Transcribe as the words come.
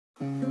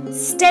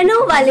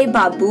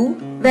Stenowalebabu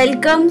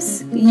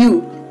welcomes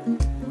you.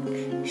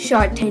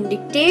 Shorthand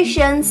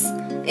dictations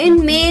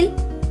in male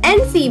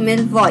and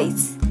female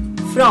voice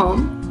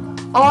from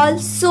all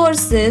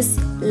sources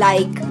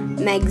like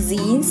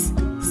magazines,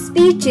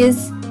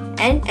 speeches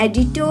and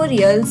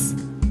editorials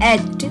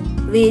at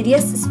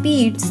various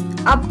speeds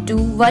up to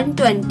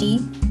 120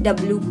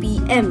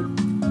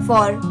 WPM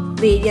for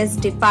various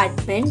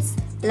departments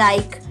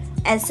like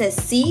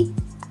SSC,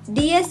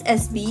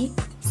 DSSSB,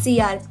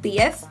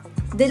 CRPF,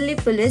 Delhi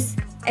Police,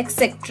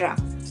 etc.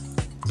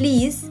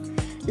 Please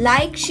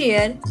like,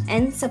 share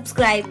and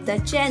subscribe the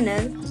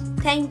channel.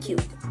 Thank you.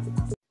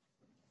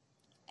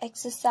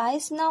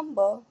 Exercise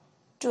number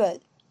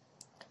 12.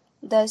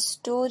 The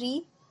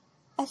story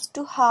as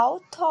to how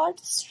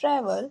thoughts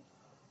travel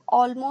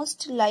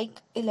almost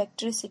like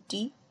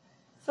electricity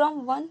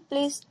from one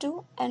place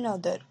to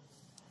another,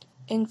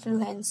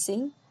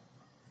 influencing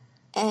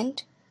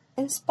and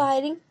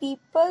inspiring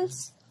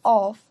peoples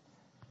of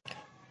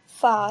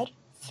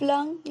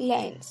far-flung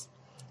lands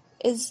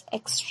is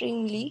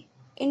extremely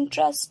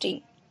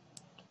interesting.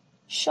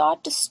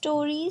 Short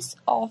stories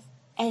of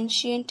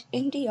ancient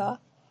India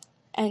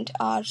and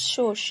our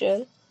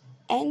social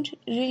and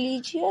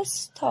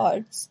religious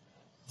thoughts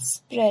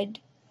spread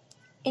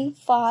in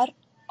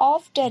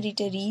far-off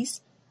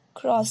territories,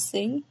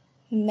 crossing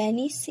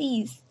many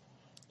seas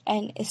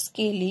and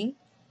scaling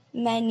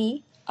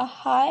many a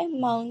high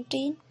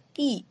mountain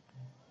peak.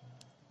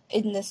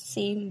 In the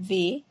same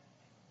way,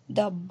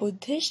 the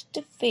Buddhist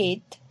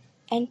faith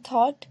and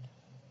thought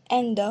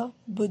and the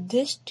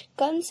Buddhist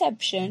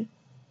conception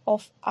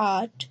of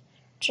art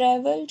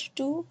traveled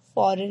to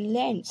foreign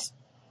lands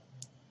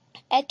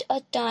at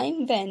a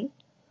time when,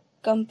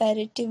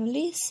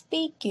 comparatively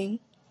speaking,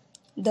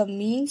 the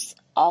means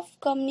of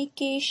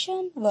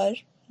communication were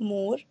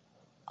more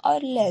or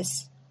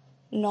less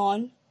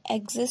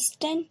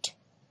non-existent.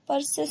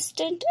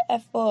 Persistent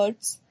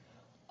efforts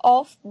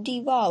of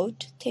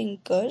devout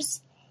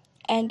thinkers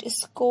and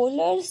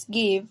scholars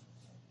gave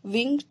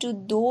wing to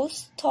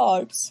those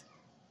thoughts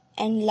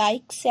and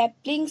like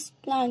saplings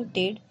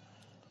planted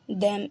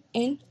them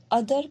in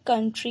other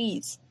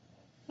countries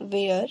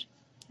where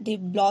they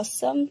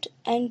blossomed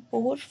and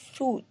bore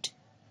fruit.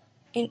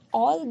 In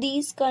all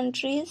these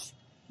countries,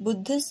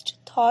 Buddhist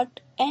thought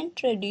and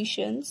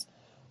traditions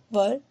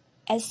were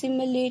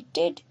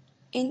assimilated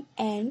in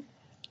and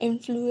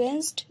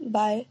influenced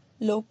by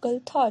local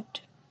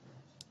thought.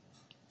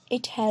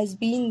 It has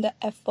been the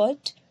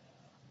effort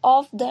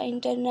of the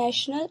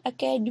International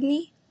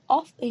Academy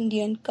of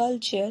Indian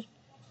Culture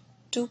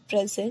to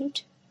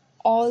present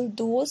all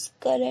those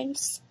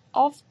currents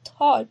of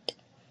thought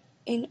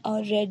in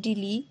a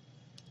readily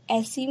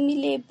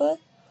assimilable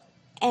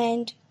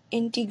and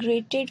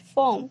integrated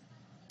form.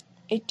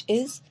 It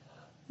is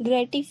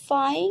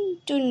gratifying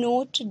to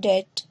note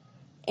that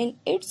in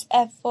its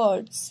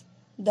efforts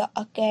the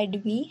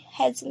Academy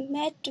has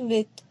met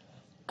with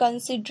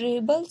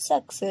considerable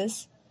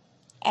success,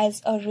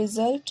 as a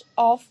result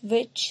of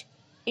which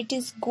it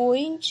is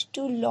going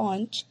to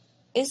launch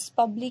its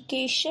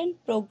publication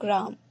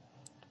program,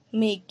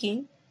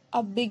 making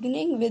a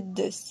beginning with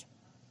this.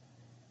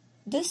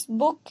 This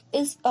book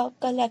is a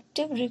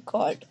collective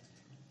record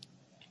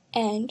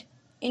and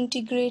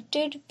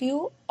integrated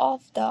view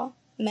of the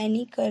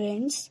many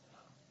currents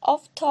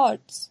of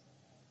thoughts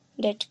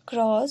that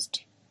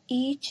crossed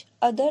each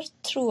other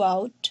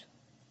throughout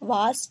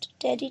vast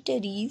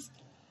territories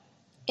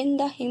in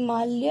the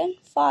Himalayan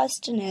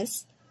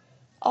fastness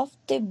of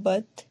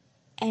Tibet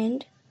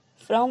and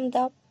from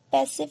the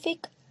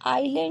Pacific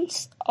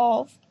islands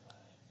of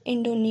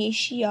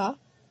Indonesia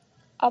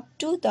up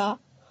to the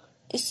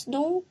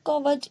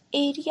snow-covered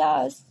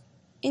areas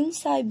in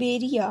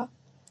Siberia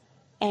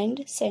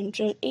and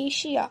Central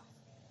Asia.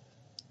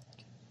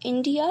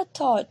 India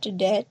thought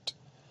that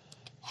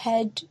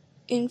had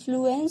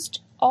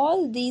influenced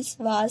all these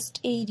vast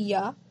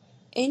areas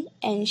in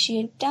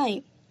ancient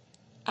time.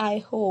 I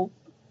hope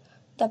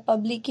the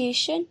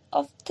publication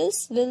of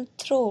this will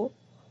throw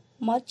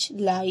much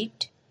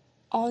light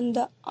on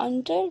the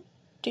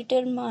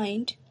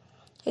underdetermined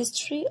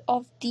history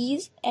of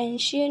these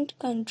ancient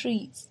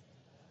countries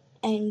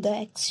and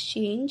the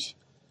exchange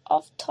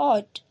of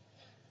thought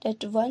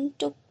that once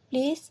took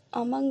place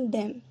among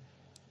them.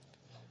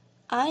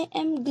 I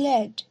am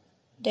glad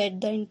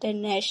that the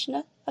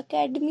International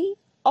Academy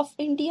of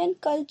Indian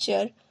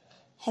Culture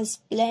has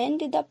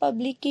planned the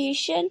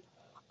publication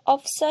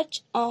of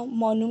such a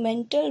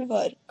monumental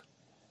work.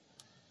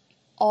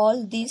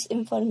 All this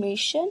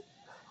information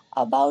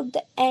about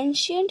the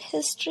ancient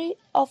history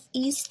of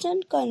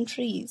Eastern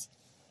countries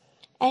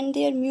and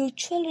their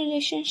mutual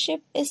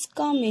relationship is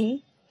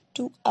coming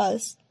to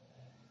us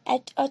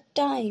at a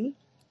time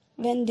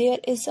when there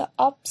is an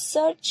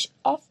upsurge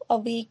of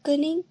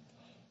awakening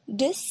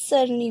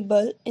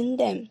discernible in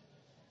them.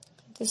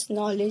 This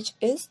knowledge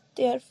is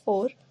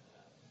therefore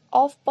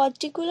of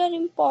particular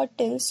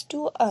importance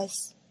to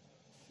us,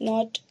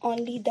 not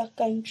only the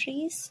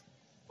countries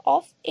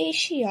of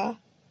Asia,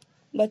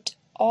 but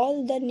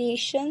all the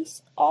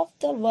nations of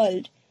the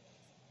world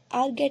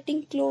are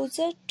getting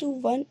closer to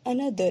one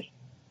another,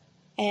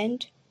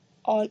 and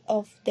all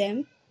of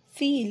them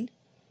feel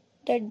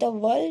that the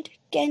world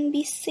can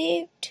be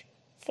saved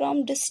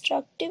from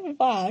destructive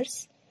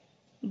wars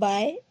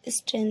by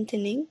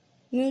strengthening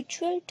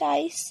mutual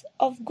ties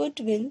of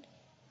goodwill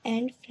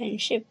and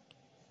friendship.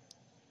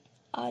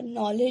 Our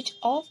knowledge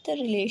of the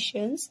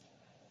relations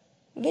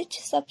which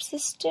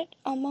subsisted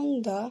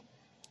among the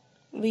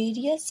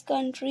various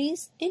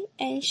countries in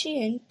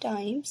ancient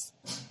times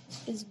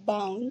is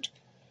bound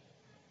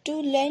to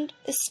lend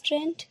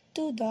strength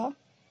to the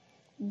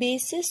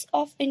basis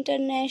of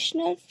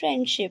international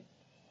friendship.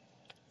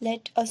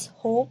 Let us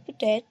hope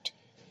that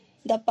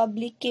the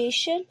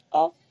publication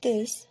of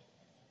this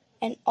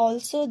and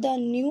also the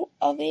new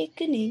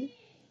awakening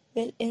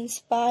will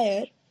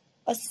inspire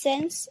a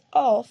sense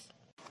of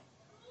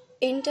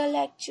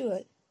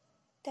intellectual.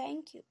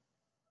 Thank you.